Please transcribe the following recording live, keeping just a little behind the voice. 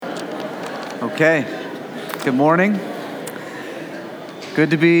Okay, good morning. Good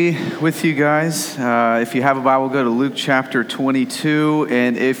to be with you guys. If you have a Bible, go to Luke chapter 22.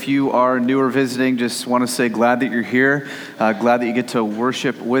 And if you are new or visiting, just want to say glad that you're here. Glad that you get to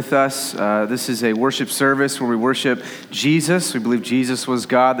worship with us. This is a worship service where we worship Jesus. We believe Jesus was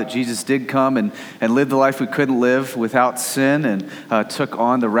God, that Jesus did come and live the life we couldn't live without sin and took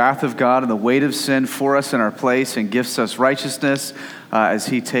on the wrath of God and the weight of sin for us in our place and gifts us righteousness as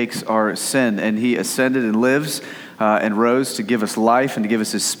he takes our sin. And he ascended and lives and rose to give us life and to give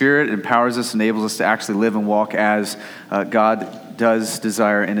us his spirit, empowers us, enables us to actually live and walk as God does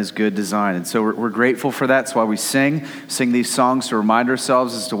desire in his good design. And so we're grateful for that. That's why we sing these songs to remind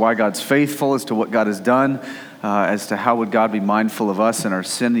ourselves as to why God's faithful, as to what God has done, as to how would God be mindful of us and our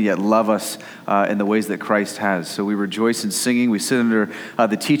sin and yet love us in the ways that Christ has. So we rejoice in singing. We sit under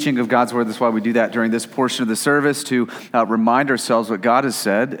the teaching of God's word. That's why we do that during this portion of the service, to remind ourselves what God has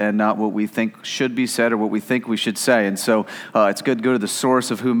said and not what we think should be said or what we think we should say. And so it's good to go to the source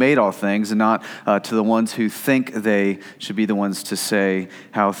of who made all things and not to the ones who think they should be the ones to say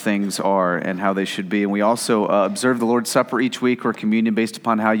how things are and how they should be. And we also observe the Lord's Supper each week, or communion, based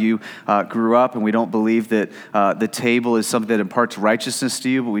upon how you grew up. And we don't believe that the table is something that imparts righteousness to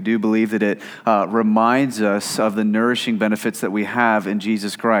you, but we do believe that it reminds us of the nourishing benefits that we have in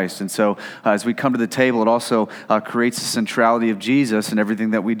Jesus Christ. And so as we come to the table, it also creates the centrality of Jesus in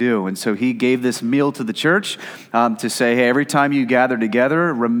everything that we do. And so he gave this meal to the church to say, hey, every time you gather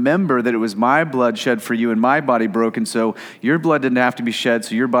together, remember that it was my blood shed for you and my body broken, so your blood didn't have to be shed,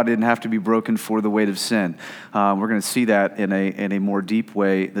 so your body didn't have to be broken for the weight of sin. We're going to see that in a more deep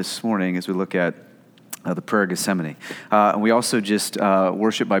way this morning as we look at the prayer of Gethsemane. And we also just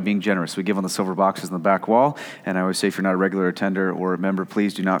worship by being generous. We give on the silver boxes in the back wall. And I always say, if you're not a regular attender or a member,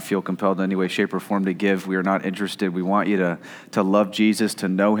 please do not feel compelled in any way, shape, or form to give. We are not interested. We want you to love Jesus, to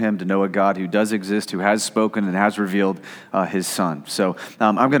know him, to know a God who does exist, who has spoken and has revealed his son. So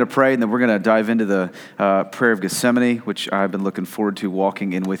I'm going to pray, and then we're going to dive into the prayer of Gethsemane, which I've been looking forward to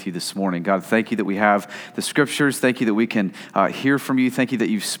walking in with you this morning. God, thank you that we have the scriptures. Thank you that we can hear from you. Thank you that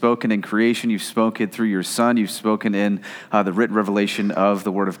you've spoken in creation. You've spoken through your son. You've spoken in the written revelation of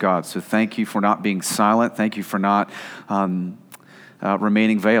the word of God. So thank you for not being silent. Thank you for not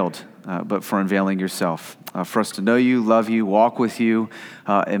remaining veiled, but for unveiling yourself. For us to know you, love you, walk with you,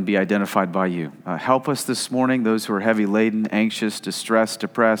 and be identified by you. Help us this morning, those who are heavy laden, anxious, distressed,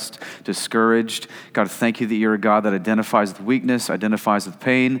 depressed, discouraged. God, thank you that you're a God that identifies with weakness, identifies with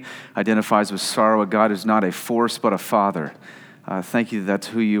pain, identifies with sorrow, a God who's not a force but a father. Thank you that that's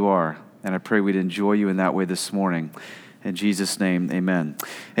who you are. And I pray we'd enjoy you in that way this morning. In Jesus' name, amen.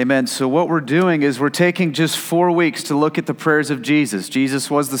 Amen. So what we're doing is we're taking just 4 weeks to look at the prayers of Jesus. Jesus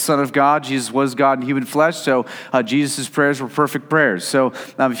was the Son of God. Jesus was God in human flesh. So Jesus' prayers were perfect prayers. So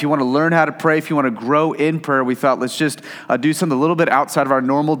if you want to learn how to pray, if you want to grow in prayer, we thought let's just do something a little bit outside of our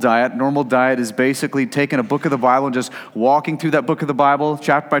normal diet. Normal diet is basically taking a book of the Bible and just walking through that book of the Bible,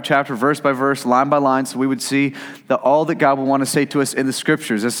 chapter by chapter, verse by verse, line by line, so we would see all that God would want to say to us in the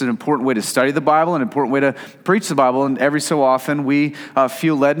scriptures. This is an important way to study the Bible, an important way to preach the Bible, and every so often we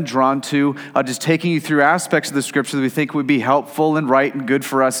feel led and drawn to just taking you through aspects of the scripture that we think would be helpful and right and good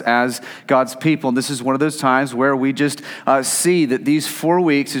for us as God's people. And this is one of those times where we just see that these 4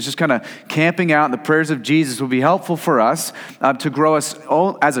 weeks is just kind of camping out in the prayers of Jesus will be helpful for us to grow us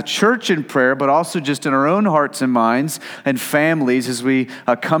as a church in prayer, but also just in our own hearts and minds and families as we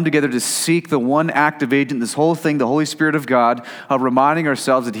come together to seek the one active agent, this whole thing, the Holy Spirit of God, reminding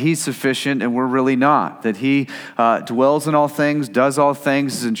ourselves that he's sufficient and we're really not, that he dwells in all things, does all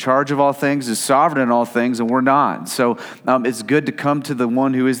things, is in charge of all things, is sovereign in all things, and we're not. So it's good to come to the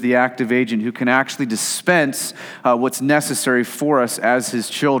one who is the active agent, who can actually dispense what's necessary for us as his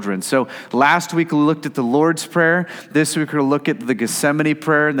children. So last week we looked at the Lord's Prayer. This week we're going to look at the Gethsemane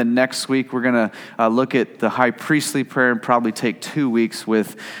prayer, and then next week we're going to look at the high priestly prayer and probably take 2 weeks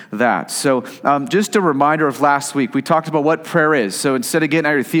with that. So just a reminder of last week, we talked about what prayer is. So instead of getting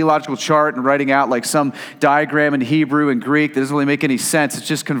out your theological chart and writing out like some diagram in Hebrew and Greek that doesn't really make any sense, it's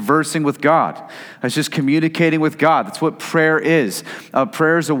just conversing with God. It's just communicating with God. That's what prayer is.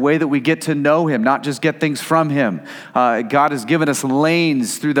 Prayer is a way that we get to know him, not just get things from him. God has given us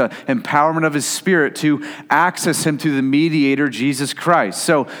lanes through the empowerment of his Spirit to access him through the mediator, Jesus Christ.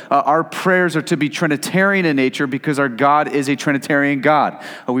 So our prayers are to be Trinitarian in nature because our God is a Trinitarian God.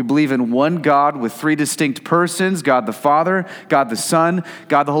 We believe in one God with 3 distinct persons, God the Father, God the Son,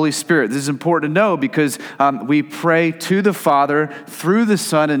 God the Holy Spirit. This is important to know because we pray pray to the Father through the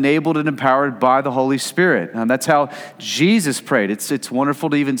Son, enabled and empowered by the Holy Spirit. That's how Jesus prayed. It's wonderful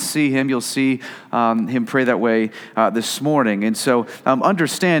to even see him. You'll see him pray that way this morning. And so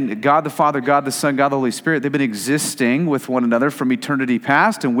understand, God the Father, God the Son, God the Holy Spirit, they've been existing with one another from eternity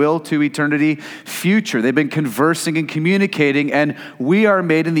past and will to eternity future. They've been conversing and communicating, and we are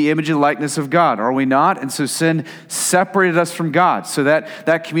made in the image and likeness of God, are we not? And so sin separated us from God. So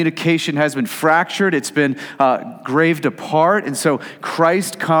that communication has been fractured. It's been graved apart. And so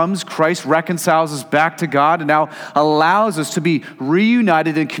Christ comes, Christ reconciles us back to God, and now allows us to be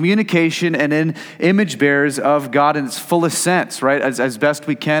reunited in communication and in image bearers of God in its fullest sense, right? As best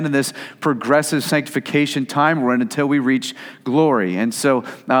we can in this progressive sanctification time we're in until we reach glory. And so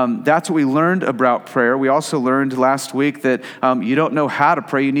that's what we learned about prayer. We also learned last week that you don't know how to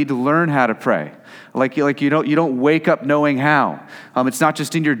pray, you need to learn how to pray. Like you don't wake up knowing how. It's not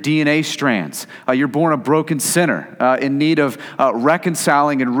just in your DNA strands. You're born a broken sinner in need of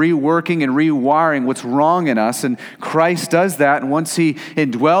reconciling and reworking and rewiring what's wrong in us. And Christ does that. And once he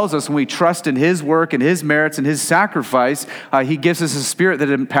indwells us, when we trust in his work and his merits and his sacrifice, he gives us a spirit that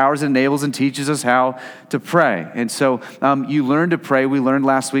empowers and enables and teaches us how to pray. And so you learn to pray. We learned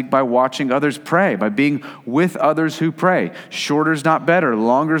last week by watching others pray, by being with others who pray. Shorter's not better.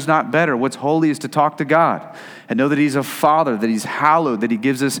 Longer's not better. What's holy is to talk to God and know that he's a father, that he's hallowed, that he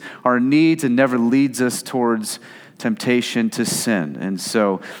gives us our needs and never leads us towards temptation to sin. And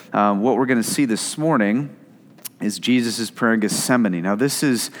so what we're going to see this morning is Jesus' prayer in Gethsemane. Now, this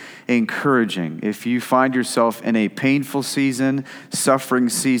is encouraging. If you find yourself in a painful season, suffering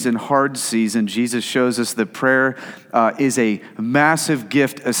season, hard season, Jesus shows us that prayer is a massive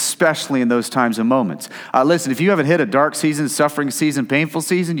gift, especially in those times and moments. Listen, if you haven't hit a dark season, suffering season, painful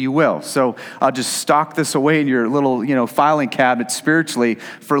season, you will. So I'll just stock this away in your little, filing cabinet spiritually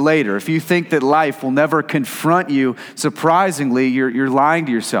for later. If you think that life will never confront you, surprisingly, you're lying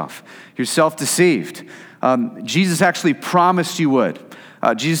to yourself. You're self-deceived. Jesus actually promised you would.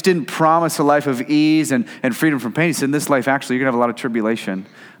 Jesus didn't promise a life of ease and freedom from pain. He said, in this life, actually, you're going to have a lot of tribulation,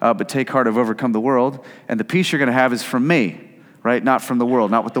 but take heart, I've overcome the world, and the peace you're going to have is from me, right? Not from the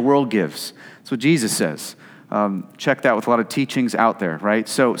world, not what the world gives. That's what Jesus says. Check that with a lot of teachings out there, right?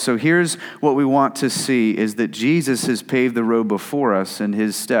 So here's what we want to see is that Jesus has paved the road before us in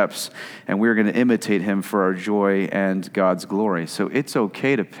his steps, and we're going to imitate him for our joy and God's glory. So it's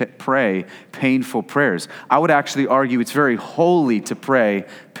okay to pray painful prayers. I would actually argue it's very holy to pray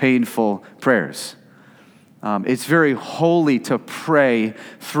painful prayers. It's very holy to pray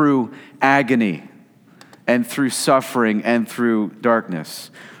through agony and through suffering and through darkness.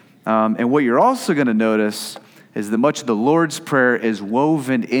 And what you're also going to notice is that much of the Lord's Prayer is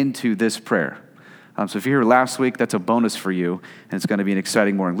woven into this prayer. So if you're here last week, that's a bonus for you, and it's going to be an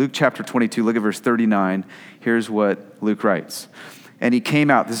exciting morning. Luke chapter 22, look at verse 39. Here's what Luke writes. And he came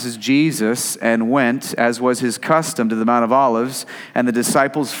out, this is Jesus, and went, as was his custom, to the Mount of Olives, and the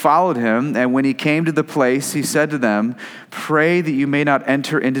disciples followed him. And when he came to the place, he said to them, pray that you may not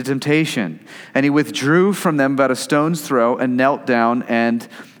enter into temptation. And he withdrew from them about a stone's throw and knelt down and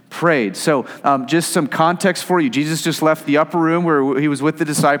prayed. So just some context for you. Jesus just left the upper room where he was with the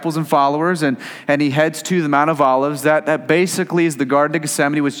disciples and followers, and he heads to the Mount of Olives. That basically is the Garden of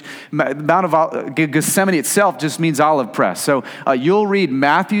Gethsemane, which Gethsemane itself just means olive press. So you'll read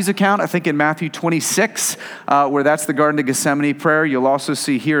Matthew's account, I think in Matthew 26, where that's the Garden of Gethsemane prayer. You'll also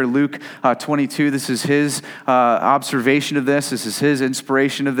see here Luke 22. This is his observation of this. This is his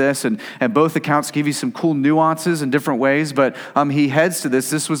inspiration of this, and both accounts give you some cool nuances in different ways, but he heads to this.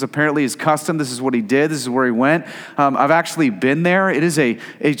 This was apparently his custom. This is what he did. This is where he went. I've actually been there. It is a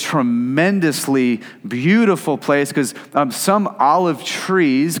tremendously beautiful place because some olive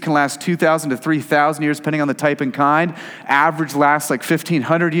trees can last 2,000 to 3,000 years, depending on the type and kind. Average lasts like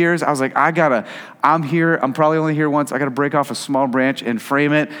 1,500 years. I was like, I'm here. I'm probably only here once. I got to break off a small branch and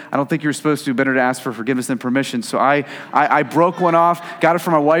frame it. I don't think you're supposed to. Better to ask for forgiveness than permission. So I broke one off, got it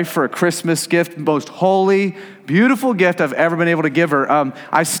for my wife for a Christmas gift, most holy, beautiful gift I've ever been able to give her.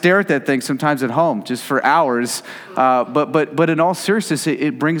 I stare at that thing sometimes at home just for hours. But in all seriousness,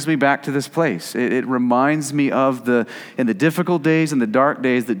 it brings me back to this place. It reminds me of in the difficult days and the dark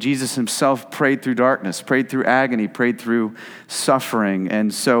days that Jesus himself prayed through darkness, prayed through agony, prayed through suffering.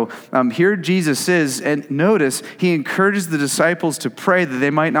 And so here Jesus is, and notice he encourages the disciples to pray that they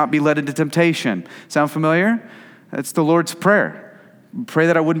might not be led into temptation. Sound familiar? That's the Lord's Prayer. Pray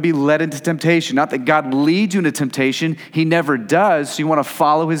that I wouldn't be led into temptation. Not that God leads you into temptation. He never does, so you want to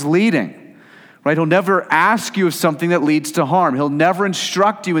follow his leading. Right? He'll never ask you of something that leads to harm. He'll never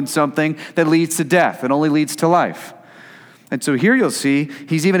instruct you in something that leads to death. It only leads to life. And so here you'll see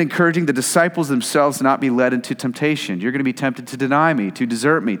he's even encouraging the disciples themselves to not be led into temptation. You're going to be tempted to deny me, to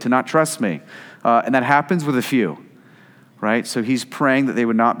desert me, to not trust me. And that happens with a few, right? So he's praying that they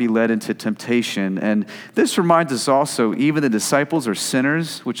would not be led into temptation. And this reminds us also, even the disciples are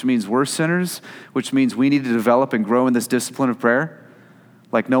sinners, which means we're sinners, which means we need to develop and grow in this discipline of prayer.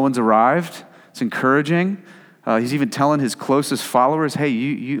 Like no one's arrived. It's encouraging. He's even telling his closest followers, hey,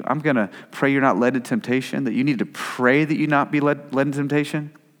 I'm going to pray you're not led into temptation, that you need to pray that you not be led into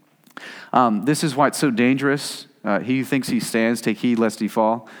temptation. This is why it's so dangerous. He who thinks he stands, take heed lest he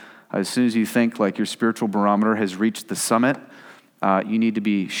fall. As soon as you think like your spiritual barometer has reached the summit, you need to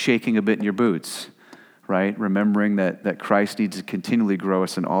be shaking a bit in your boots, right? Remembering that Christ needs to continually grow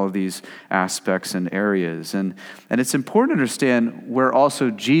us in all of these aspects and areas. And it's important to understand where also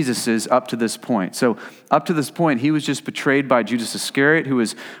Jesus is up to this point. So up to this point, he was just betrayed by Judas Iscariot, who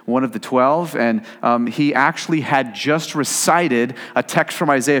was one of the 12, and he actually had just recited a text from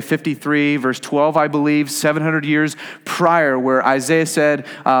Isaiah 53, verse 12, I believe, 700 years prior, where Isaiah said,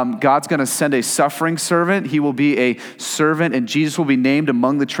 God's going to send a suffering servant. He will be a servant, and Jesus will be named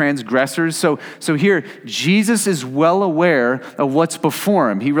among the transgressors. So here, Jesus is well aware of what's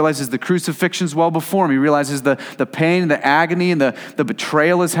before him. He realizes the crucifixion's well before him. He realizes the pain and the agony and the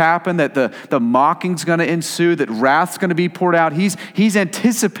betrayal has happened, that the mocking's going to ensue, that wrath's going to be poured out. He's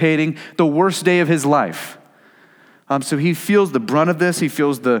anticipating the worst day of his life. So he feels the brunt of this. He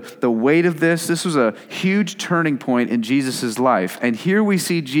feels the weight of this. This was a huge turning point in Jesus' life. And here we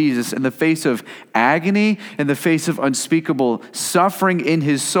see Jesus in the face of agony, in the face of unspeakable suffering in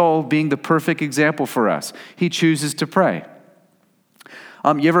his soul, being the perfect example for us. He chooses to pray.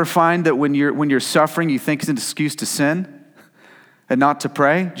 You ever find that when you're suffering, you think it's an excuse to sin and not to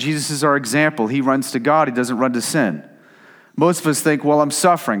pray? Jesus is our example. He runs to God. He doesn't run to sin. Most of us think, well, I'm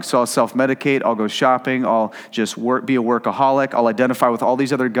suffering, so I'll self-medicate, I'll go shopping, I'll just be a workaholic, I'll identify with all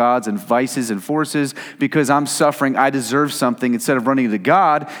these other gods and vices and forces because I'm suffering, I deserve something. Instead of running to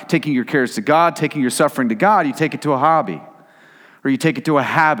God, taking your cares to God, taking your suffering to God, you take it to a hobby, or you take it to a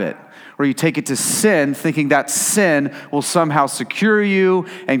habit, or you take it to sin, thinking that sin will somehow secure you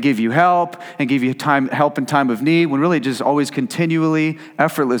and give you help and give you help in time of need, when really it just always continually,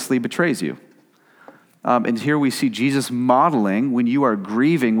 effortlessly betrays you. And here we see Jesus modeling, when you are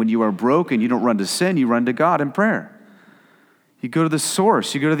grieving, when you are broken, you don't run to sin, you run to God in prayer. You go to the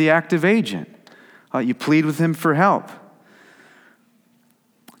source, you go to the active agent. You plead with him for help.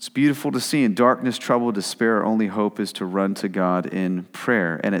 It's beautiful to see. In darkness, trouble, despair, our only hope is to run to God in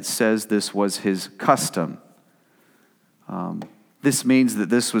prayer. And it says this was his custom. This means that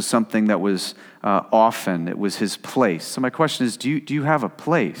this was something that was often, it was his place. So my question is, do you have a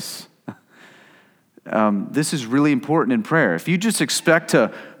place? This is really important in prayer. If you just expect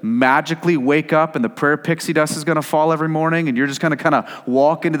to magically wake up and the prayer pixie dust is going to fall every morning and you're just going to kind of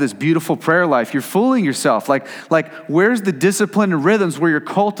walk into this beautiful prayer life, you're fooling yourself. Like where's the discipline and rhythms where you're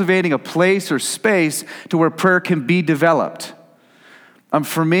cultivating a place or space to where prayer can be developed?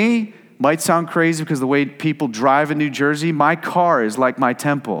 For me, might sound crazy because the way people drive in New Jersey, my car is like my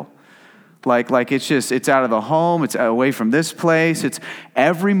temple. Like it's out of the home, it's away from this place. It's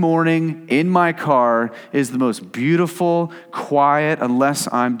every morning in my car is the most beautiful, quiet,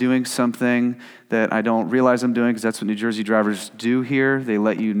 unless I'm doing something that I don't realize I'm doing, because that's what New Jersey drivers do here. They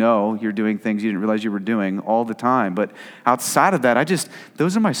let you know you're doing things you didn't realize you were doing all the time. But outside of that,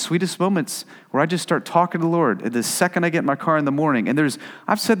 those are my sweetest moments where I just start talking to the Lord. The second I get in my car in the morning, and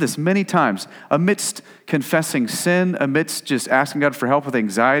I've said this many times, amidst confessing sin, amidst just asking God for help with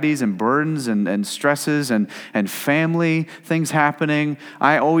anxieties and burdens and stresses and family things happening,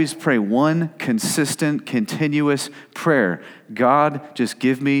 I always pray one consistent, continuous prayer. God, just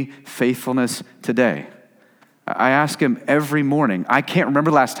give me faithfulness today. I ask him every morning. I can't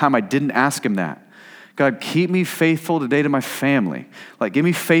remember the last time I didn't ask him that. God, keep me faithful today to my family. Give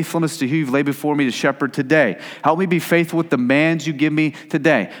me faithfulness to who you've laid before me to shepherd today. Help me be faithful with the demands you give me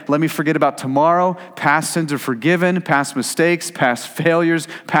today. Let me forget about tomorrow. Past sins are forgiven, past mistakes, past failures,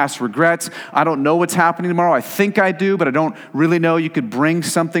 past regrets. I don't know what's happening tomorrow. I think I do, but I don't really know. You could bring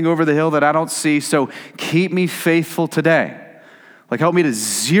something over the hill that I don't see. So keep me faithful today. Help me to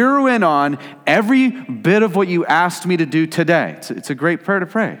zero in on every bit of what you asked me to do today. It's a great prayer to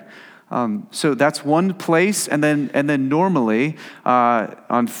pray. So that's one place, and then normally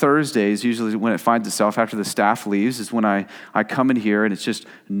on Thursdays, usually when it finds itself after the staff leaves, is when I come in here and it's just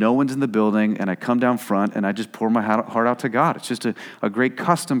no one's in the building, and I come down front and I just pour my heart out to God. It's just a great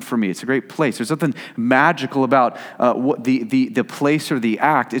custom for me. It's a great place. There's something magical about what the place or the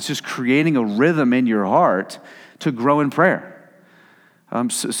act. It's just creating a rhythm in your heart to grow in prayer.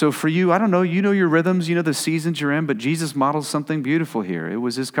 So for you, I don't know, you know your rhythms, you know the seasons you're in, but Jesus models something beautiful here. It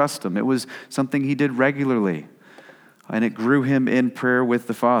was his custom. It was something he did regularly, and it grew him in prayer with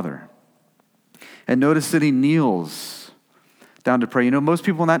the Father. And notice that he kneels down to pray. You know, most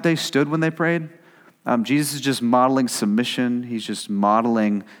people on that day stood when they prayed. Jesus is just modeling submission. He's just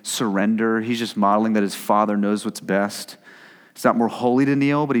modeling surrender. He's just modeling that his Father knows what's best. It's not more holy to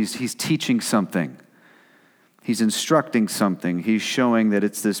kneel, but he's teaching something. He's instructing something. He's showing that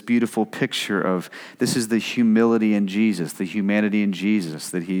it's this beautiful picture of this is the humility in Jesus, the humanity in Jesus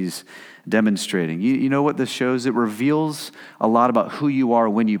that he's demonstrating. You know what this shows? It reveals a lot about who you are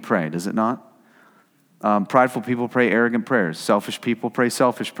when you pray, does it not? Prideful people pray arrogant prayers. Selfish people pray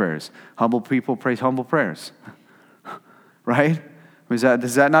selfish prayers. Humble people pray humble prayers. Right?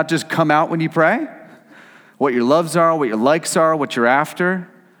 Does that not just come out when you pray? What your loves are, what your likes are, what you're after.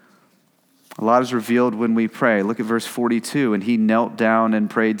 A lot is revealed when we pray. Look at verse 42. And he knelt down and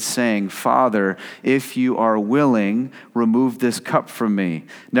prayed, saying, Father, if you are willing, remove this cup from me.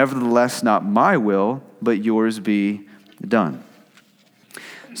 Nevertheless, not my will, but yours be done.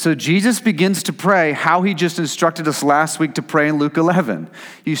 So Jesus begins to pray how he just instructed us last week to pray in Luke 11.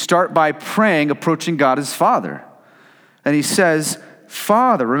 You start by praying, approaching God as Father. And he says,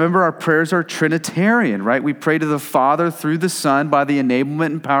 Father. Remember, our prayers are Trinitarian, right? We pray to the Father through the Son by the enablement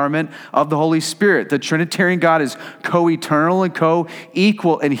and empowerment of the Holy Spirit. The Trinitarian God is co-eternal and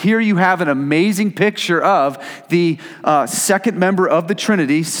co-equal. And here you have an amazing picture of the second member of the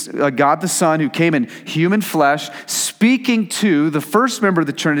Trinity, God the Son, who came in human flesh, speaking to the first member of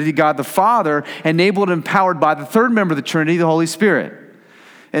the Trinity, God the Father, enabled and empowered by the third member of the Trinity, the Holy Spirit.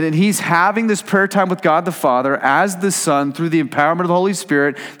 And then he's having this prayer time with God the Father as the Son through the empowerment of the Holy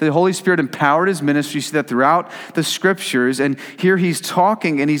Spirit. The Holy Spirit empowered his ministry. You see that throughout the scriptures. And here he's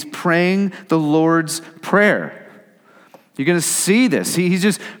talking and he's praying the Lord's Prayer. You're going to see this. He's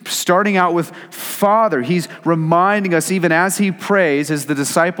just starting out with Father. He's reminding us even as he prays, as the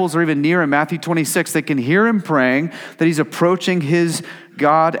disciples are even near in Matthew 26, they can hear him praying, that he's approaching his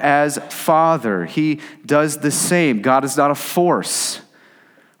God as Father. He does the same. God is not a force.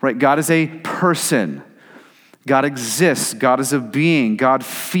 Right? God is a person. God exists. God is a being. God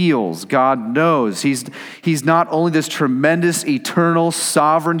feels. God knows. He's not only this tremendous, eternal,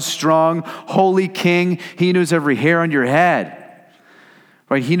 sovereign, strong, holy king. He knows every hair on your head.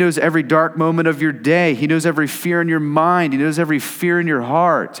 Right? He knows every dark moment of your day. He knows every fear in your mind. He knows every fear in your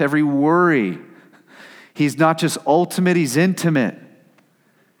heart, every worry. He's not just ultimate, he's intimate.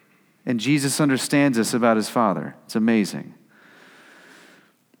 And Jesus understands this about his Father. It's amazing.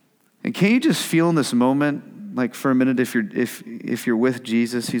 And can you just feel in this moment, like for a minute, if you're with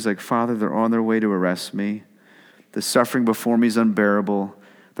Jesus, he's like, Father, they're on their way to arrest me. The suffering before me is unbearable.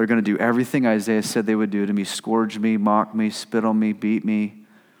 They're going to do everything Isaiah said they would do to me, scourge me, mock me, spit on me, beat me,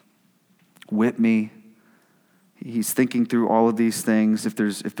 whip me. He's thinking through all of these things. If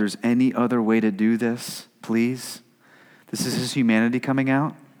there's any other way to do this, please. This is his humanity coming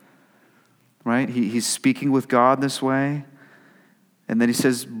out, right? He's speaking with God this way. And then he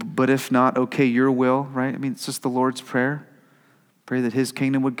says, but if not, okay, your will, right? I mean, it's just the Lord's Prayer. Pray that his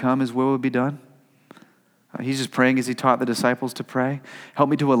kingdom would come, his will would be done. He's just praying as he taught the disciples to pray. Help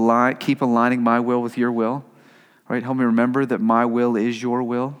me to keep aligning my will with your will, right? Help me remember that my will is your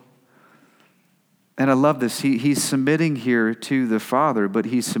will. And I love this. He's submitting here to the Father, but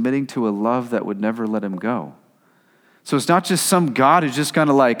he's submitting to a love that would never let him go. So it's not just some God who's just going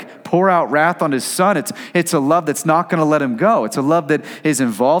to like pour out wrath on his Son. It's a love that's not going to let him go. It's a love that is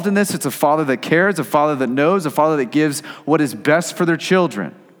involved in this. It's a Father that cares, a Father that knows, a Father that gives what is best for their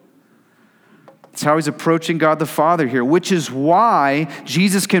children. It's how he's approaching God the Father here, which is why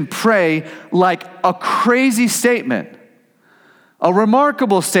Jesus can pray like a crazy statement, a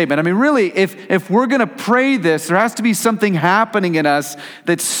remarkable statement. I mean, really, if we're going to pray this, there has to be something happening in us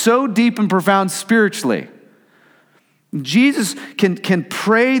that's so deep and profound spiritually. Jesus can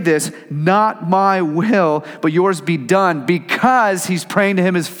pray this, not my will, but yours be done, because he's praying to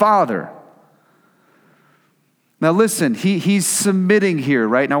him as Father. Now listen, he's submitting here,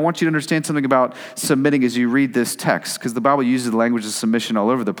 right? Now I want you to understand something about submitting as you read this text, because the Bible uses the language of submission all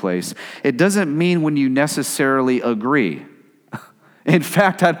over the place. It doesn't mean when you necessarily agree. In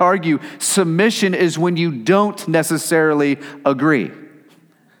fact, I'd argue submission is when you don't necessarily agree.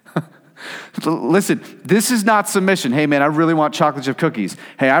 Listen, this is not submission. Hey, man, I really want chocolate chip cookies.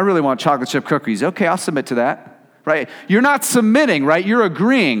 Hey, I really want chocolate chip cookies. Okay, I'll submit to that, right? You're not submitting, right? You're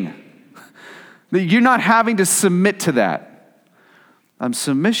agreeing. You're not having to submit to that.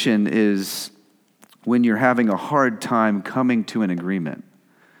 Submission is when you're having a hard time coming to an agreement,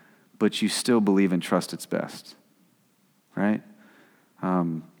 but you still believe and trust it's best, right?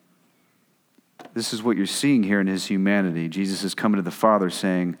 This is what you're seeing here in his humanity. Jesus is coming to the Father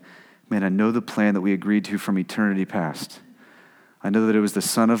saying, man, I know the plan that we agreed to from eternity past. I know that it was the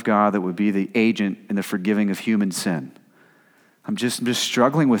Son of God that would be the agent in the forgiving of human sin. I'm just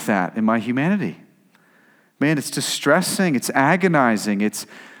struggling with that in my humanity. Man, it's distressing. It's agonizing. It's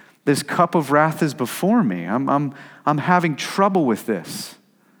this cup of wrath is before me. I'm having trouble with this.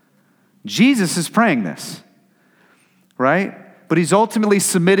 Jesus is praying this, right? But he's ultimately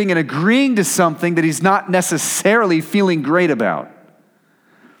submitting and agreeing to something that he's not necessarily feeling great about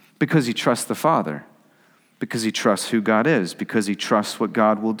because he trusts the Father, because he trusts who God is, because he trusts what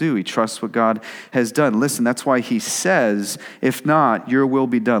God will do. He trusts what God has done. Listen, that's why he says, if not, your will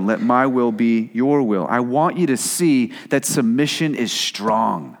be done. Let my will be your will. I want you to see that submission is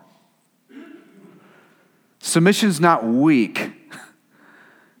strong. Submission's not weak,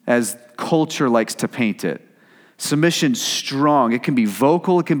 as culture likes to paint it. Submission's strong. It can be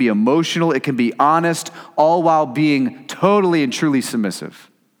vocal, it can be emotional, it can be honest, all while being totally and truly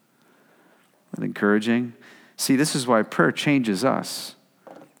submissive. Isn't that encouraging? See, this is why prayer changes us.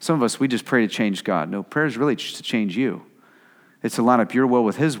 Some of us, we just pray to change God. No, prayer is really just to change you. It's to line up your will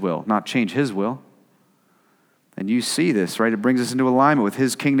with his will, not change his will. And you see this, right? It brings us into alignment with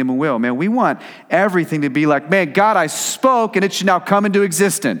his kingdom and will. Man, we want everything to be like, man, God, I spoke and it should now come into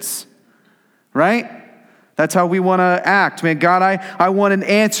existence, right? That's how we want to act. Man, God, I want an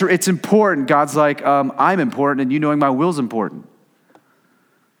answer. It's important. God's like, I'm important, and you knowing my will's important.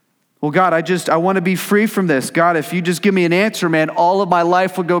 Well, God, I want to be free from this. God, if you just give me an answer, man, all of my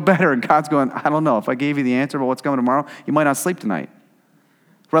life would go better. And God's going, I don't know. If I gave you the answer about what's coming tomorrow, you might not sleep tonight.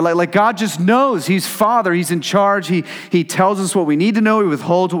 Right? Like God just knows. He's Father. He's in charge. He tells us what we need to know. He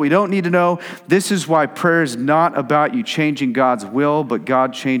withholds what we don't need to know. This is why prayer is not about you changing God's will, but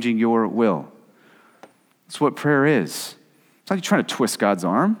God changing your will. That's what prayer is. It's not you trying to twist God's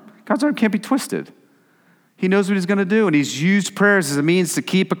arm. God's arm can't be twisted. He knows what he's going to do, and he's used prayers as a means to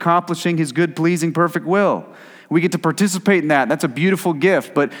keep accomplishing his good, pleasing, perfect will. We get to participate in that. That's a beautiful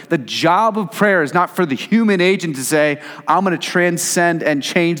gift, but the job of prayer is not for the human agent to say, I'm going to transcend and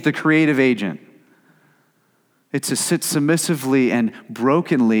change the creative agent. It's to sit submissively and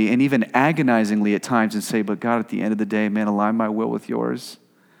brokenly and even agonizingly at times and say, but God, at the end of the day, man, align my will with yours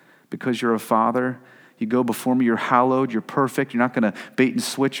because you're a Father. You go before me, you're hallowed, you're perfect, you're not going to bait and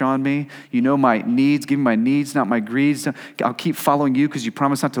switch on me. You know my needs, give me my needs, not my greeds. I'll keep following you because you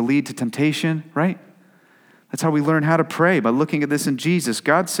promise not to lead to temptation, right? That's how we learn how to pray, by looking at this in Jesus.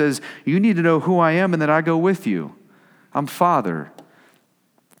 God says, you need to know who I am and that I go with you. I'm Father.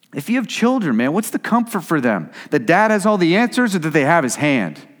 If you have children, man, what's the comfort for them? That dad has all the answers or that they have his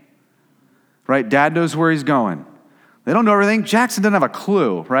hand? Right? Dad knows where he's going. They don't know everything. Jackson doesn't have a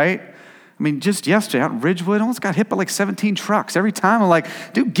clue, right? I mean, just yesterday out in Ridgewood, almost got hit by like 17 trucks. Every time I'm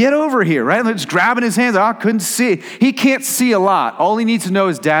like, dude, get over here, right? They're just grabbing his hands. Oh, I couldn't see. He can't see a lot. All he needs to know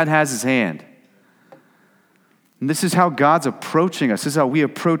is dad has his hand. And this is how God's approaching us. This is how we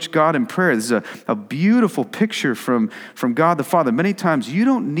approach God in prayer. This is a beautiful picture from God the Father. Many times you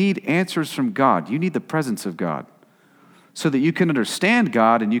don't need answers from God. You need the presence of God so that you can understand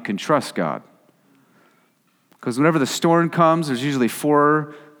God and you can trust God. Because whenever the storm comes, there's usually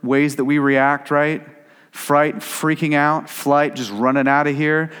 4 ways that we react, right? Fright, freaking out. Flight, just running out of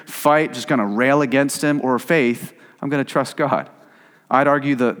here. Fight, just going to rail against him. Or faith, I'm going to trust God. I'd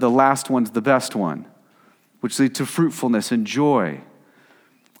argue the last one's the best one, which leads to fruitfulness and joy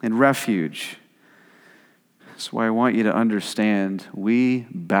and refuge. That's why I want you to understand we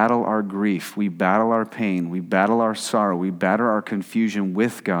battle our grief, we battle our pain, we battle our sorrow, we battle our confusion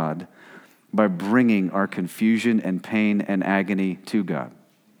with God by bringing our confusion and pain and agony to God.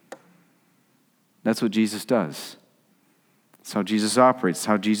 That's what Jesus does. That's how Jesus operates. It's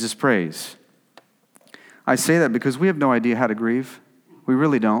how Jesus prays. I say that because we have no idea how to grieve. We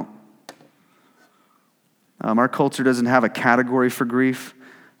really don't. Our culture doesn't have a category for grief.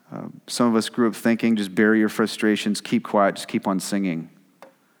 Some of us grew up thinking, just bury your frustrations, keep quiet, just keep on singing,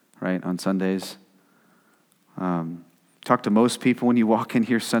 right, on Sundays. Talk to most people when you walk in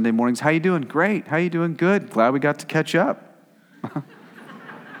here Sunday mornings. How you doing? Great. How you doing? Good. Glad we got to catch up.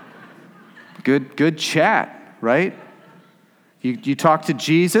 Good chat, right? You talk to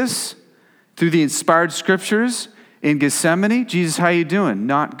Jesus through the inspired scriptures in Gethsemane. Jesus, how you doing?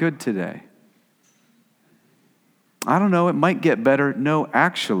 Not good today. I don't know, it might get better. No,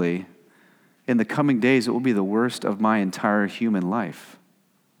 actually, in the coming days, it will be the worst of my entire human life.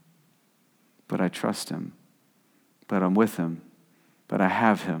 But I trust him. But I'm with him. But I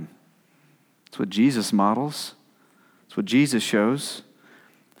have him. It's what Jesus models. It's what Jesus shows.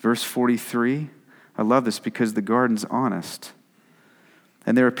 Verse 43, I love this because the garden's honest.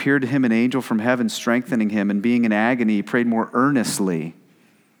 And there appeared to him an angel from heaven, strengthening him, and being in agony, he prayed more earnestly.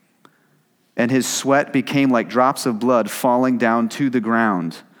 And his sweat became like drops of blood falling down to the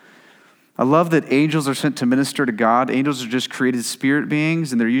ground. I love that angels are sent to minister to God. Angels are just created spirit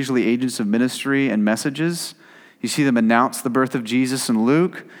beings, and they're usually agents of ministry and messages. You see them announce the birth of Jesus in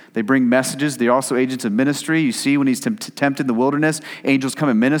Luke. They bring messages. They're also agents of ministry. You see when he's tempted in the wilderness, angels come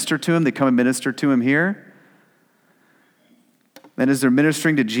and minister to him. They come and minister to him here. And as they're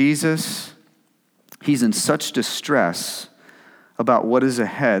ministering to Jesus, he's in such distress about what is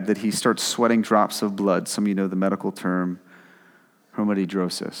ahead that he starts sweating drops of blood. Some of you know the medical term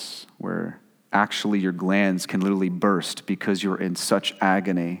hematidrosis, where actually your glands can literally burst because you're in such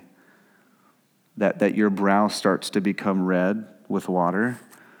agony that your brow starts to become red with water.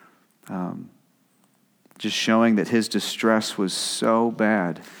 Just showing that his distress was so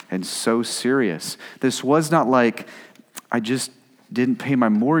bad and so serious. This was not like, I just didn't pay my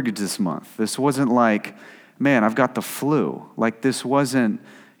mortgage this month. This wasn't like, man, I've got the flu. Like this wasn't,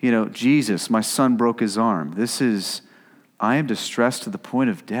 Jesus, my son broke his arm. This is, I am distressed to the point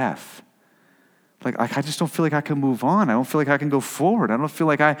of death. Like I just don't feel like I can move on. I don't feel like I can go forward. I don't feel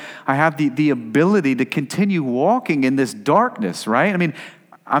like I have the ability to continue walking in this darkness, right?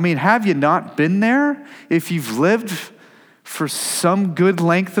 I mean, have you not been there if you've lived for some good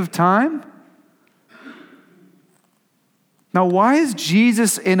length of time? Now, why is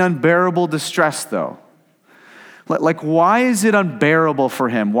Jesus in unbearable distress, though? Like, why is it unbearable for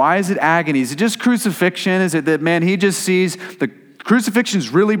him? Why is it agony? Is it just crucifixion? Is it that, man, he just sees the crucifixion is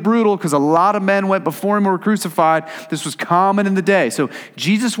really brutal because a lot of men went before him who were crucified. This was common in the day. So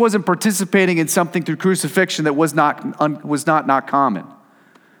Jesus wasn't participating in something through crucifixion that was not common.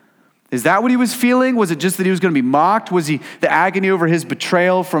 Is that what he was feeling? Was it just that he was going to be mocked? Was he the agony over his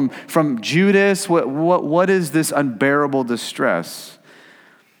betrayal from Judas? What is this unbearable distress?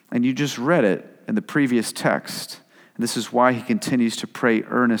 And you just read it in the previous text. And this is why he continues to pray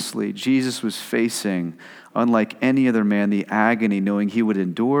earnestly. Jesus was facing, unlike any other man, the agony, knowing he would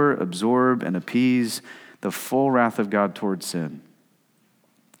endure, absorb, and appease the full wrath of God towards sin.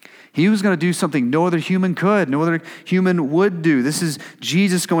 He was going to do something no other human could, no other human would do. This is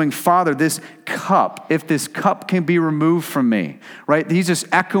Jesus going, Father, this cup, if this cup can be removed from me, right? He's just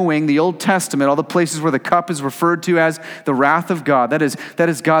echoing the Old Testament, all the places where the cup is referred to as the wrath of God. That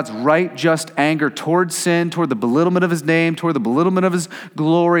is God's right, just anger toward sin, toward the belittlement of his name, toward the belittlement of his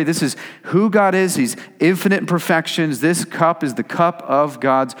glory. This is who God is. He's infinite in perfections. This cup is the cup of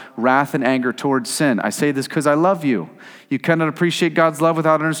God's wrath and anger towards sin. I say this because I love you. You cannot appreciate God's love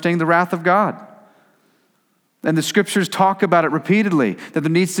without understanding the wrath of God. And the scriptures talk about it repeatedly, that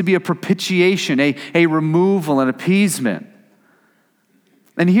there needs to be a propitiation, a removal, an appeasement.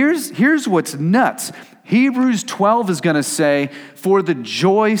 And here's what's nuts. Hebrews 12 is going to say, for the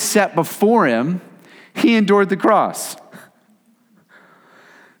joy set before him, he endured the cross.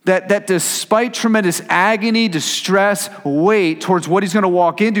 That despite tremendous agony, distress, weight towards what he's going to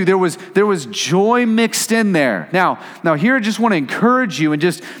walk into, there was joy mixed in there. Now here I just want to encourage you and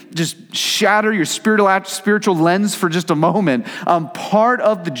just shatter your spiritual lens for just a moment. Part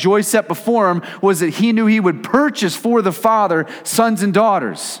of the joy set before him was that he knew he would purchase for the Father sons and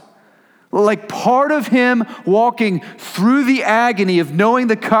daughters. Like part of him walking through the agony of knowing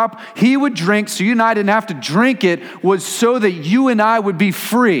the cup he would drink so you and I didn't have to drink it was so that you and I would be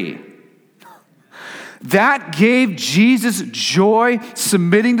free. That gave Jesus joy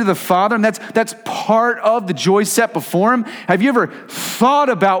submitting to the Father, and that's part of the joy set before him. Have you ever thought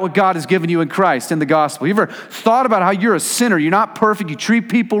about what God has given you in Christ, in the gospel? You ever thought about how you're a sinner, you're not perfect, you treat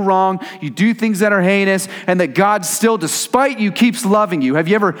people wrong, you do things that are heinous, and that God still, despite you, keeps loving you? Have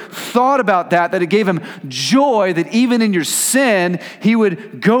you ever thought about that it gave him joy that even in your sin, he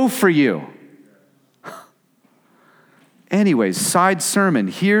would go for you? Anyways, side sermon,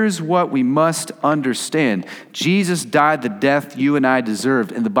 here's what we must understand. Jesus died the death you and I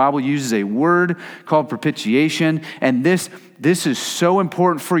deserved, and the Bible uses a word called propitiation, and this is so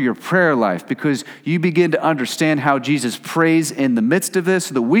important for your prayer life because you begin to understand how Jesus prays in the midst of this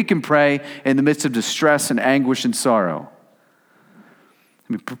so that we can pray in the midst of distress and anguish and sorrow.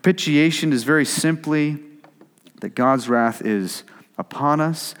 Propitiation is very simply that God's wrath is upon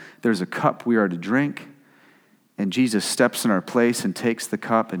us. There's a cup we are to drink. And Jesus steps in our place and takes the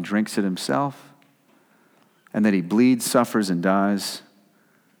cup and drinks it himself. And then he bleeds, suffers, and dies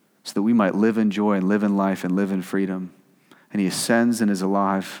so that we might live in joy and live in life and live in freedom. And he ascends and is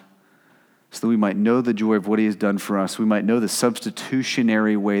alive so that we might know the joy of what he has done for us. We might know the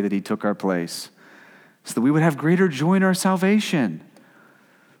substitutionary way that he took our place so that we would have greater joy in our salvation.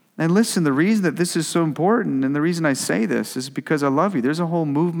 And listen, the reason that this is so important and the reason I say this is because I love you. There's a whole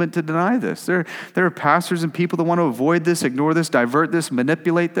movement to deny this. There are pastors and people that want to avoid this, ignore this, divert this,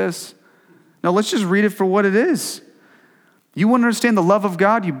 manipulate this. Now, let's just read it for what it is. You want to understand the love of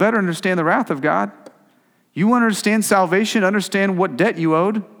God, you better understand the wrath of God. You want to understand salvation, understand what debt you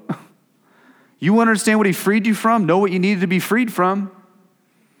owed. You want to understand what he freed you from, know what you needed to be freed from.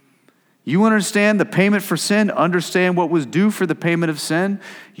 You understand the payment for sin, understand what was due for the payment of sin.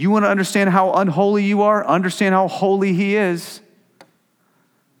 You want to understand how unholy you are, understand how holy he is.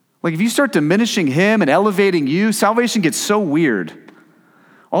 Like if you start diminishing him and elevating you, salvation gets so weird.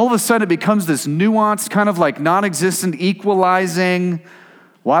 All of a sudden it becomes this nuanced, kind of like non-existent, equalizing,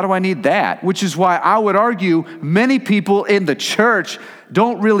 why do I need that? Which is why I would argue many people in the church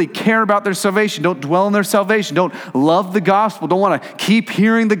don't really care about their salvation, don't dwell in their salvation, don't love the gospel, don't want to keep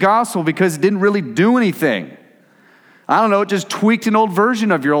hearing the gospel because it didn't really do anything. I don't know, it just tweaked an old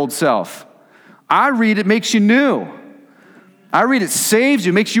version of your old self. I read it makes you new. I read it saves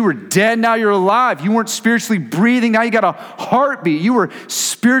you, makes you were dead, now you're alive. You weren't spiritually breathing, now you got a heartbeat. You were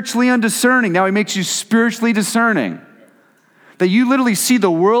spiritually undiscerning, now he makes you spiritually discerning. That you literally see the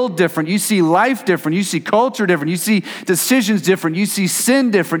world different, you see life different, you see culture different, you see decisions different, you see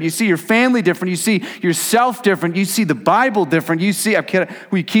sin different, you see your family different, you see yourself different, you see the Bible different, you see,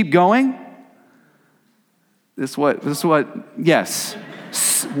 we keep going? This what, yes.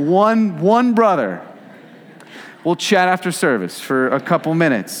 One brother. We'll chat after service for a couple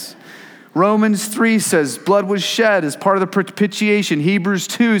minutes. Romans 3 says blood was shed as part of the propitiation. Hebrews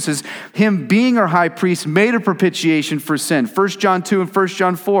 2 says him being our high priest made a propitiation for sin. 1 John 2 and 1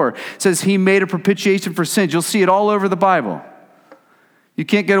 John 4 says he made a propitiation for sins. You'll see it all over the Bible. You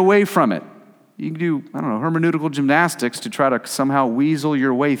can't get away from it. You can do, hermeneutical gymnastics to try to somehow weasel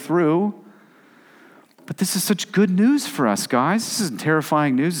your way through. But this is such good news for us, guys. This isn't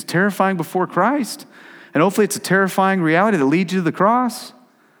terrifying news. It's terrifying before Christ. And hopefully it's a terrifying reality that leads you to the cross.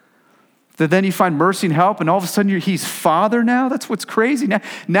 That then you find mercy and help, and all of a sudden he's Father now? That's what's crazy.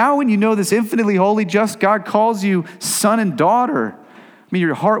 Now when you know this infinitely holy, just God calls you son and daughter,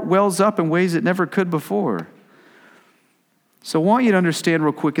 your heart wells up in ways it never could before. So I want you to understand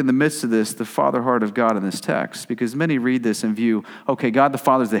real quick in the midst of this, the Father heart of God in this text, because many read this and view, okay, God the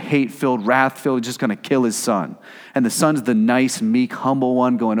Father's the hate-filled, wrath-filled, just going to kill his son. And the son's the nice, meek, humble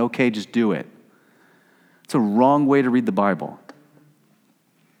one going, okay, just do it. It's a wrong way to read the Bible.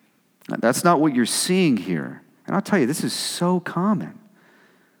 That's not what you're seeing here. And I'll tell you, this is so common.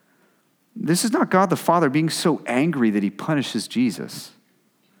 This is not God the Father being so angry that he punishes Jesus.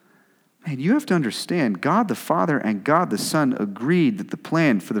 Man, you have to understand, God the Father and God the Son agreed that the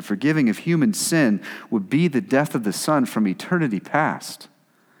plan for the forgiving of human sin would be the death of the Son from eternity past.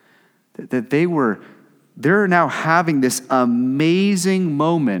 That they're now having this amazing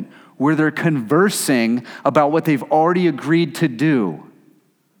moment where they're conversing about what they've already agreed to do.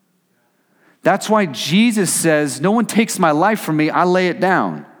 That's why Jesus says, no one takes my life from me, I lay it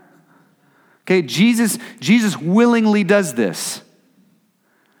down. Okay, Jesus willingly does this.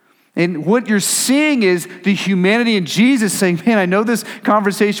 And what you're seeing is the humanity in Jesus saying, man, I know this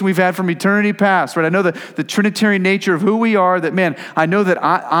conversation we've had from eternity past, right? I know the Trinitarian nature of who we are, that, man, I know that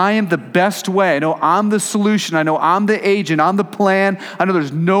I am the best way. I know I'm the solution. I know I'm the agent. I'm the plan. I know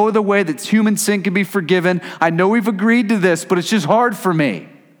there's no other way that human sin can be forgiven. I know we've agreed to this, but it's just hard for me.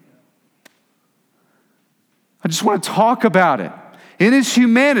 I just want to talk about it. In his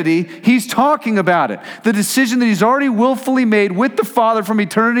humanity, he's talking about it. The decision that he's already willfully made with the Father from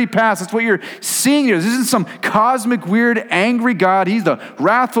eternity past. That's what you're seeing here. This isn't some cosmic, weird, angry God. He's the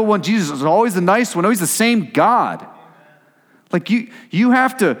wrathful one. Jesus is always the nice one. No, he's the same God. Like you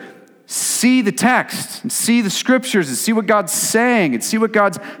have to see the text and see the scriptures and see what God's saying and see what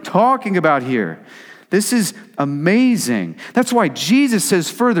God's talking about here. This is amazing. That's why Jesus says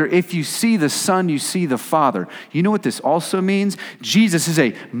further, if you see the Son, you see the Father. You know what this also means? Jesus is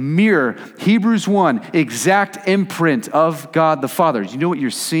a mirror, Hebrews 1, exact imprint of God the Father. You know what you're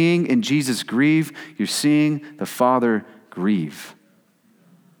seeing in Jesus grieve? You're seeing the Father grieve.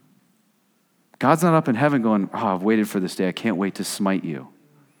 God's not up in heaven going, oh, I've waited for this day. I can't wait to smite you.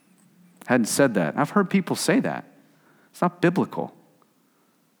 I hadn't said that. I've heard people say that. It's not biblical.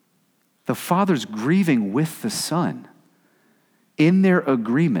 The Father's grieving with the Son in their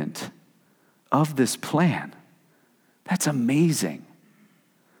agreement of this plan. That's amazing.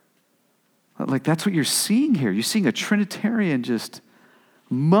 Like, that's what you're seeing here. You're seeing a Trinitarian, just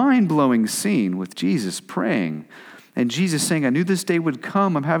mind-blowing scene with Jesus praying. And Jesus saying, I knew this day would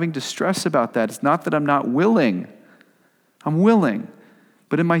come. I'm having distress about that. It's not that I'm not willing. I'm willing.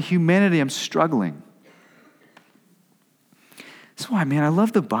 But in my humanity, I'm struggling. That's why, man, I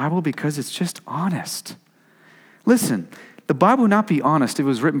love the Bible because it's just honest. Listen, the Bible would not be honest if it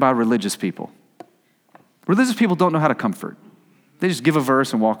was written by religious people. Religious people don't know how to comfort. They just give a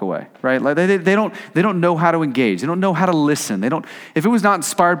verse and walk away, right? Like they don't know how to engage. They don't know how to listen. If it was not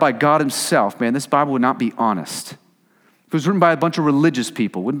inspired by God himself, man, this Bible would not be honest. If it was written by a bunch of religious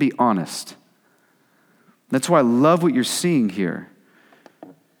people, it wouldn't be honest. That's why I love what you're seeing here.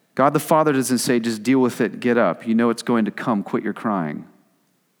 God the Father doesn't say, just deal with it, get up. You know it's going to come, quit your crying.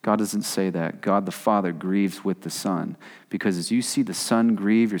 God doesn't say that. God the Father grieves with the Son, because as you see the Son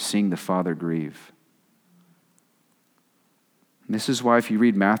grieve, you're seeing the Father grieve. And this is why if you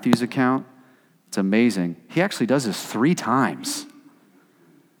read Matthew's account, it's amazing. He actually does this 3 times.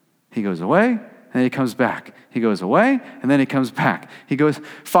 He goes away, and then he comes back. He goes away, and then he comes back. He goes,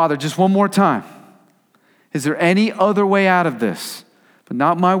 Father, just one more time. Is there any other way out of this? But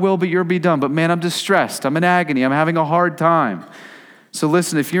not my will, but your be done. But man, I'm distressed. I'm in agony. I'm having a hard time. So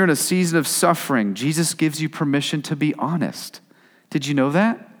listen, if you're in a season of suffering, Jesus gives you permission to be honest. Did you know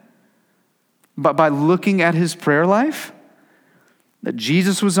that? But by looking at his prayer life, that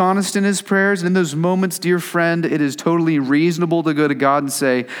Jesus was honest in his prayers. And in those moments, dear friend, it is totally reasonable to go to God and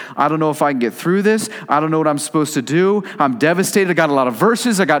say, I don't know if I can get through this. I don't know what I'm supposed to do. I'm devastated. I got a lot of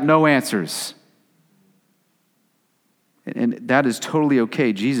verses. I got no answers. And that is totally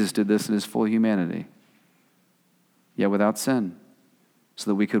okay. Jesus did this in his full humanity, yet without sin, so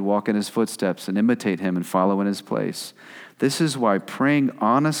that we could walk in his footsteps and imitate him and follow in his place. This is why praying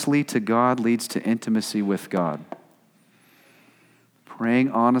honestly to God leads to intimacy with God. Praying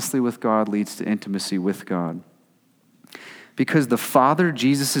honestly with God leads to intimacy with God. Because the Father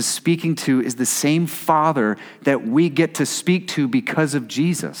Jesus is speaking to is the same Father that we get to speak to because of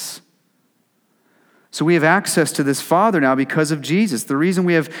Jesus. So we have access to this Father now because of Jesus. The reason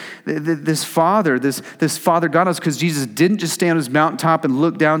we have this Father God is because Jesus didn't just stand on his mountaintop and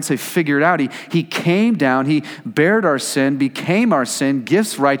look down and say, figure it out. He came down, he bared our sin, became our sin,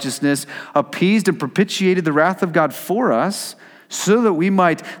 gifts righteousness, appeased and propitiated the wrath of God for us, so that we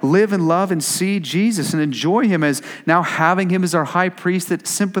might live and love and see Jesus and enjoy him as now having him as our high priest that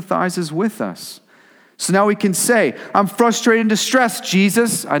sympathizes with us. So now we can say, I'm frustrated and distressed,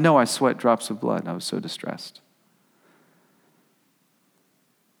 Jesus. I know I sweat drops of blood. I was so distressed.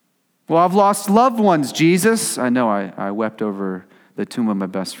 Well, I've lost loved ones, Jesus. I know I wept over the tomb of my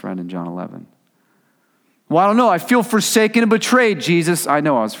best friend in John 11. Well, I don't know. I feel forsaken and betrayed, Jesus. I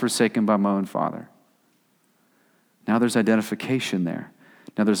know I was forsaken by my own father. Now there's identification there.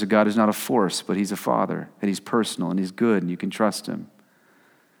 Now there's a God who's not a force, but he's a Father, and he's personal, and he's good, and you can trust him.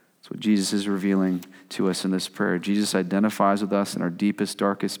 That's what Jesus is revealing to us in this prayer. Jesus identifies with us in our deepest,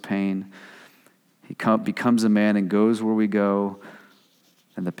 darkest pain. He becomes a man and goes where we go,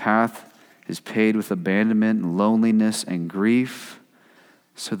 and the path is paved with abandonment and loneliness and grief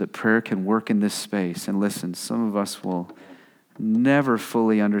so that prayer can work in this space. And listen, some of us will never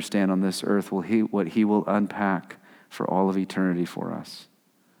fully understand on this earth what he will unpack for all of eternity for us.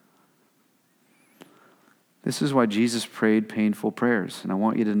 This is why Jesus prayed painful prayers. And I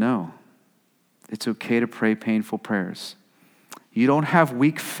want you to know, it's okay to pray painful prayers. You don't have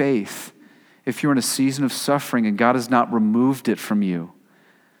weak faith if you're in a season of suffering and God has not removed it from you.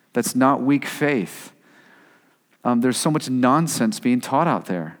 That's not weak faith. There's so much nonsense being taught out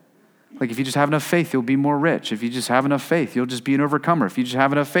there. Like if you just have enough faith, you'll be more rich. If you just have enough faith, you'll just be an overcomer. If you just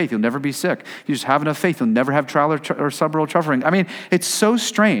have enough faith, you'll never be sick. If you just have enough faith, you'll never have trial or suffering. I mean, it's so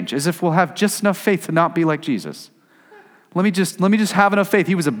strange, as if we'll have just enough faith to not be like Jesus. Let me just have enough faith.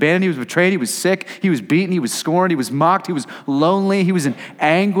 He was abandoned, he was betrayed, he was sick, he was beaten, he was scorned, he was mocked, he was lonely, he was in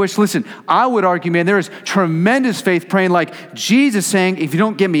anguish. Listen, I would argue, man, there is tremendous faith praying like Jesus saying, if you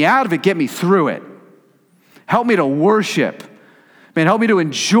don't get me out of it, get me through it. Help me to worship. Man, help me to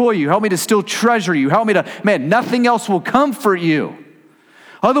enjoy you. Help me to still treasure you. Help me to, man, nothing else will comfort you.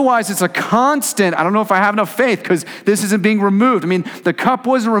 Otherwise, it's a constant, I don't know if I have enough faith because this isn't being removed. I mean, the cup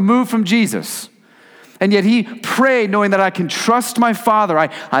wasn't removed from Jesus. And yet he prayed knowing that I can trust my Father.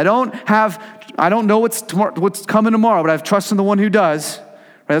 I don't know what's coming tomorrow, but I have trust in the one who does.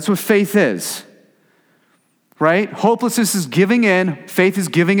 Right? That's what faith is. Right? Hopelessness is giving in. Faith is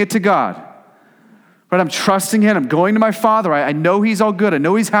giving it to God. Right, I'm trusting him. I'm going to my Father. I know he's all good. I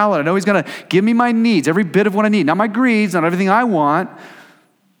know he's hallowed. I know he's going to give me my needs, every bit of what I need. Not my greeds, not everything I want.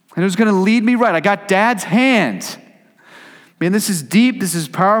 And he's going to lead me right. I got Dad's hand. Man, this is deep. This is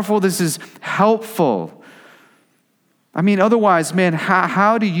powerful. This is helpful. I mean, otherwise, man,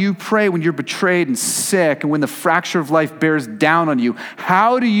 how do you pray when you're betrayed and sick and when the fracture of life bears down on you?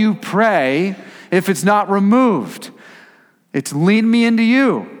 How do you pray if it's not removed? It's lean me into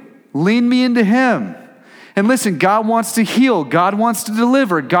you. Lean me into him. And listen, God wants to heal. God wants to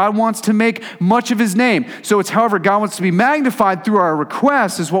deliver. God wants to make much of his name. So it's however God wants to be magnified through our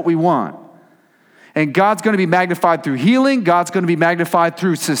requests is what we want. And God's going to be magnified through healing. God's going to be magnified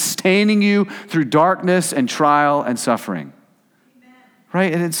through sustaining you through darkness and trial and suffering. Amen.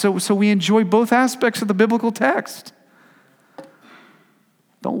 Right? And so we enjoy both aspects of the biblical text.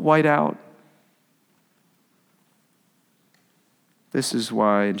 Don't white out. This is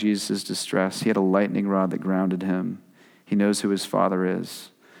why in Jesus' distress, he had a lightning rod that grounded him. He knows who his Father is.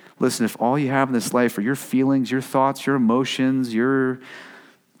 Listen, if all you have in this life are your feelings, your thoughts, your emotions, you're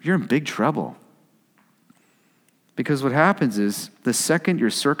in big trouble. Because what happens is the second your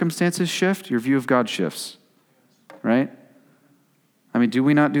circumstances shift, your view of God shifts. Right? I mean, do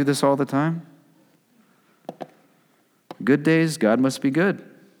we not do this all the time? Good days, God must be good.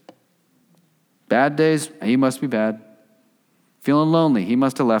 Bad days, he must be bad. Feeling lonely, he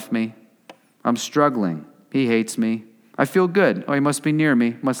must have left me. I'm struggling, he hates me. I feel good, oh, he must be near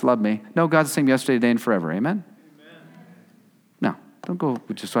me, must love me. No, God's the same yesterday, today, and forever, amen? No, don't go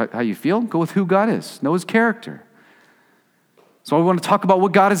with just how you feel. Go with who God is. Know his character. So we want to talk about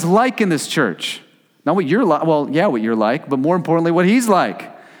what God is like in this church. Not what you're like, well, yeah, what you're like, but more importantly, what he's like.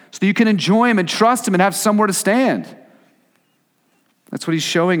 So that you can enjoy him and trust him and have somewhere to stand. That's what he's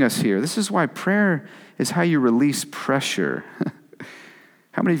showing us here. This is why prayer is how you release pressure.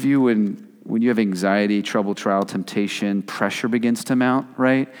 How many of you, when you have anxiety, trouble, trial, temptation, pressure begins to mount,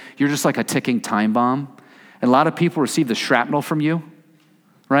 right? You're just like a ticking time bomb. And a lot of people receive the shrapnel from you,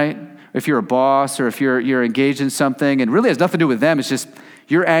 right? If you're a boss or if you're engaged in something, and really has nothing to do with them, it's just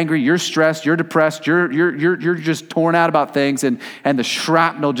you're angry, you're stressed, you're depressed, you're just torn out about things, and the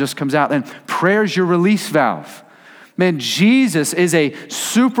shrapnel just comes out. And prayer is your release valve. Man, Jesus is a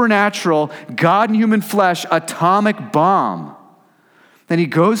supernatural, God in human flesh, atomic bomb. And he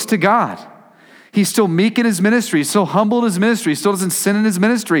goes to God. He's still meek in his ministry. He's still humble in his ministry. He still doesn't sin in his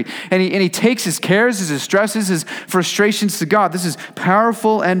ministry. And he takes his cares, his stresses, his frustrations to God. This is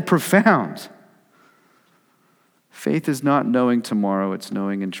powerful and profound. Faith is not knowing tomorrow. It's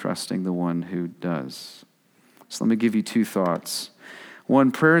knowing and trusting the one who does. So let me give you two thoughts.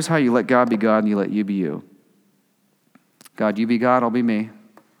 One, prayer is how you let God be God and you let you be you. God, you be God, I'll be me.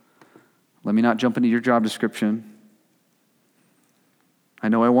 Let me not jump into your job description. I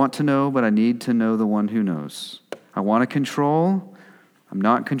know I want to know, but I need to know the one who knows. I want to control. I'm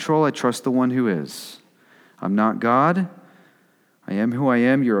not in control. I trust the one who is. I'm not God. I am who I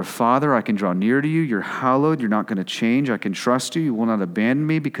am. You're a father. I can draw near to you. You're hallowed. You're not going to change. I can trust you. You will not abandon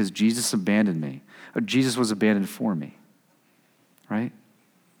me because Jesus abandoned me. Or Jesus was abandoned for me. Right?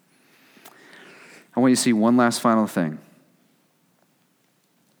 I want you to see one last final thing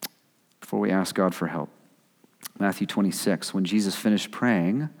before we ask God for help. Matthew 26, when Jesus finished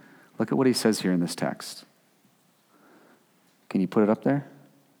praying, look at what he says here in this text. Can you put it up there?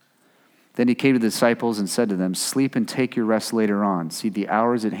 Then he came to the disciples and said to them, sleep and take your rest later on. See, the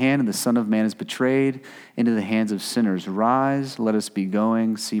hour is at hand and the Son of Man is betrayed into the hands of sinners. Rise, let us be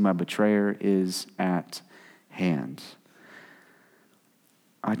going. See, my betrayer is at hand.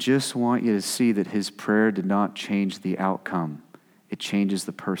 I just want you to see that his prayer did not change the outcome. It changes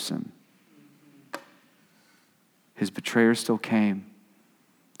the person. His betrayer still came.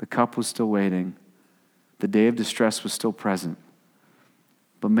 The cup was still waiting. The day of distress was still present.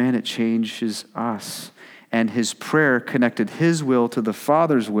 But man, it changes us. And his prayer connected his will to the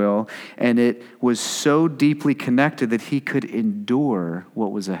Father's will, and it was so deeply connected that he could endure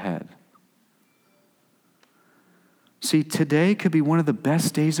what was ahead. See, today could be one of the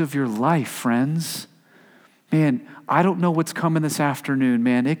best days of your life, friends. Man, I don't know what's coming this afternoon,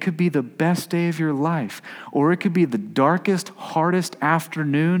 man. It could be the best day of your life, or it could be the darkest, hardest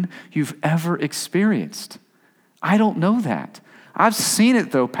afternoon you've ever experienced. I don't know that. I've seen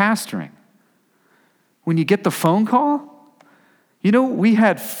it, though, pastoring. When you get the phone call, you know, we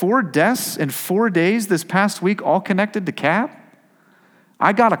had 4 deaths in 4 days this past week, all connected to CAP.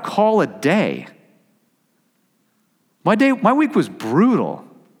 I got a call a day. My week was brutal.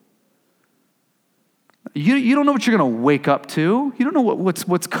 You don't know what you're going to wake up to. You don't know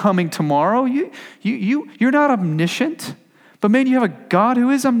what's coming tomorrow. You're not omniscient. But man, you have a God who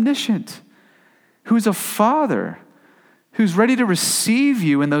is omniscient, who is a father, who's ready to receive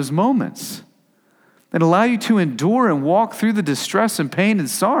you in those moments and allow you to endure and walk through the distress and pain and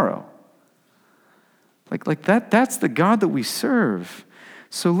sorrow. Like that's the God that we serve.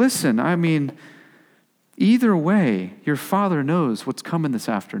 So listen, I mean, either way, your Father knows what's coming this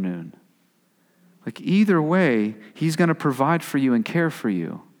afternoon. Like either way, he's going to provide for you and care for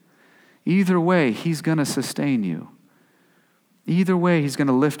you. Either way, he's going to sustain you. Either way, he's going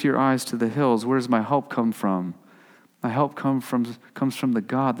to lift your eyes to the hills. Where does my help come from? My help comes from the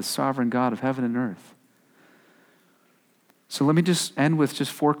God, the sovereign God of heaven and earth. So let me just end with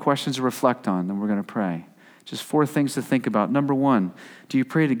just 4 questions to reflect on, and we're going to pray. Just 4 things to think about. Number 1, do you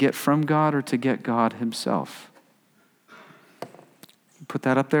pray to get from God or to get God himself? Put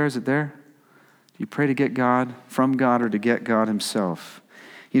that up there. Is it there? Do you pray to get God from God or to get God himself?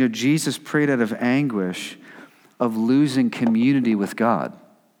 You know, Jesus prayed out of anguish of losing community with God.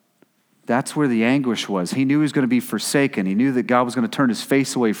 That's where the anguish was. He knew he was going to be forsaken. He knew that God was going to turn his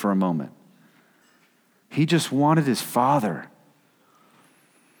face away for a moment. He just wanted his Father.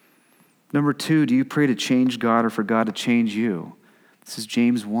 Number 2, do you pray to change God or for God to change you? This is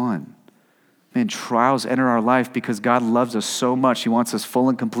James 1. Man, trials enter our life because God loves us so much. He wants us full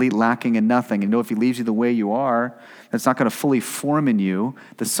and complete, lacking in nothing. And know if he leaves you the way you are, that's not going to fully form in you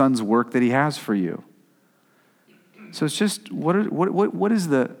the Son's work that he has for you. So it's just,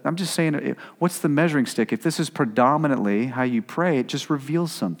 I'm just saying, what's the measuring stick? If this is predominantly how you pray, it just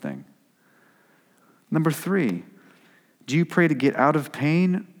reveals something. Number 3, do you pray to get out of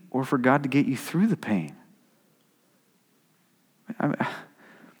pain or for God to get you through the pain?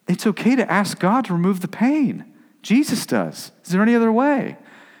 It's okay to ask God to remove the pain. Jesus does. Is there any other way?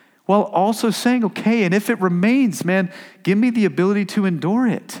 While also saying, okay, and if it remains, man, give me the ability to endure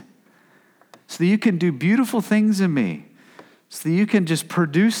it so that you can do beautiful things in me, so that you can just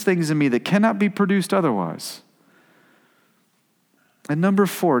produce things in me that cannot be produced otherwise. And number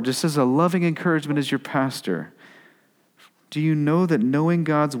 4, just as a loving encouragement as your pastor, do you know that knowing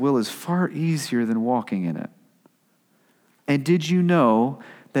God's will is far easier than walking in it? And did you know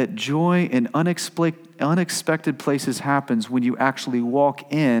that joy in unexpected places happens when you actually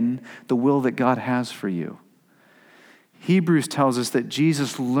walk in the will that God has for you? Hebrews tells us that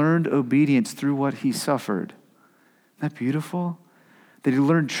Jesus learned obedience through what he suffered. Isn't that beautiful? That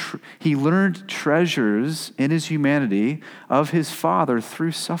he learned treasures in his humanity of his Father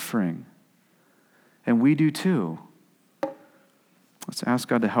through suffering. And we do too. Let's ask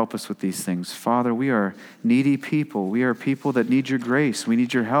God to help us with these things. Father, we are needy people. We are people that need your grace. We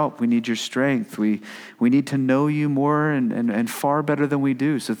need your help. We need your strength. We need to know you more and far better than we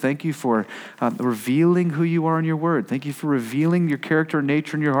do. So thank you for revealing who you are in your word. Thank you for revealing your character and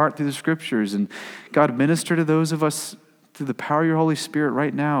nature in your heart through the scriptures. And God, minister to those of us through the power of your Holy Spirit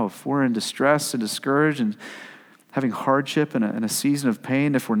right now. If we're in distress and discouraged and having hardship and a season of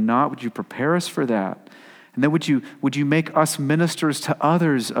pain, if we're not, would you prepare us for that? And then would you make us ministers to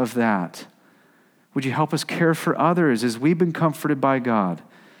others of that? Would you help us care for others as we've been comforted by God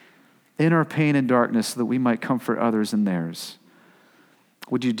in our pain and darkness so that we might comfort others in theirs?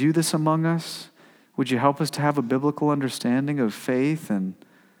 Would you do this among us? Would you help us to have a biblical understanding of faith and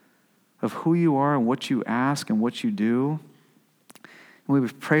of who you are and what you ask and what you do? And we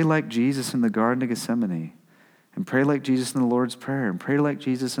would pray like Jesus in the Garden of Gethsemane, and pray like Jesus in the Lord's Prayer, and pray like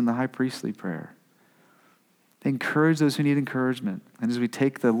Jesus in the high priestly prayer. Encourage those who need encouragement. And as we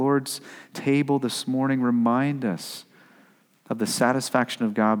take the Lord's table this morning, remind us of the satisfaction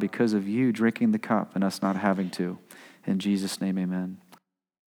of God because of you drinking the cup and us not having to. In Jesus' name, amen.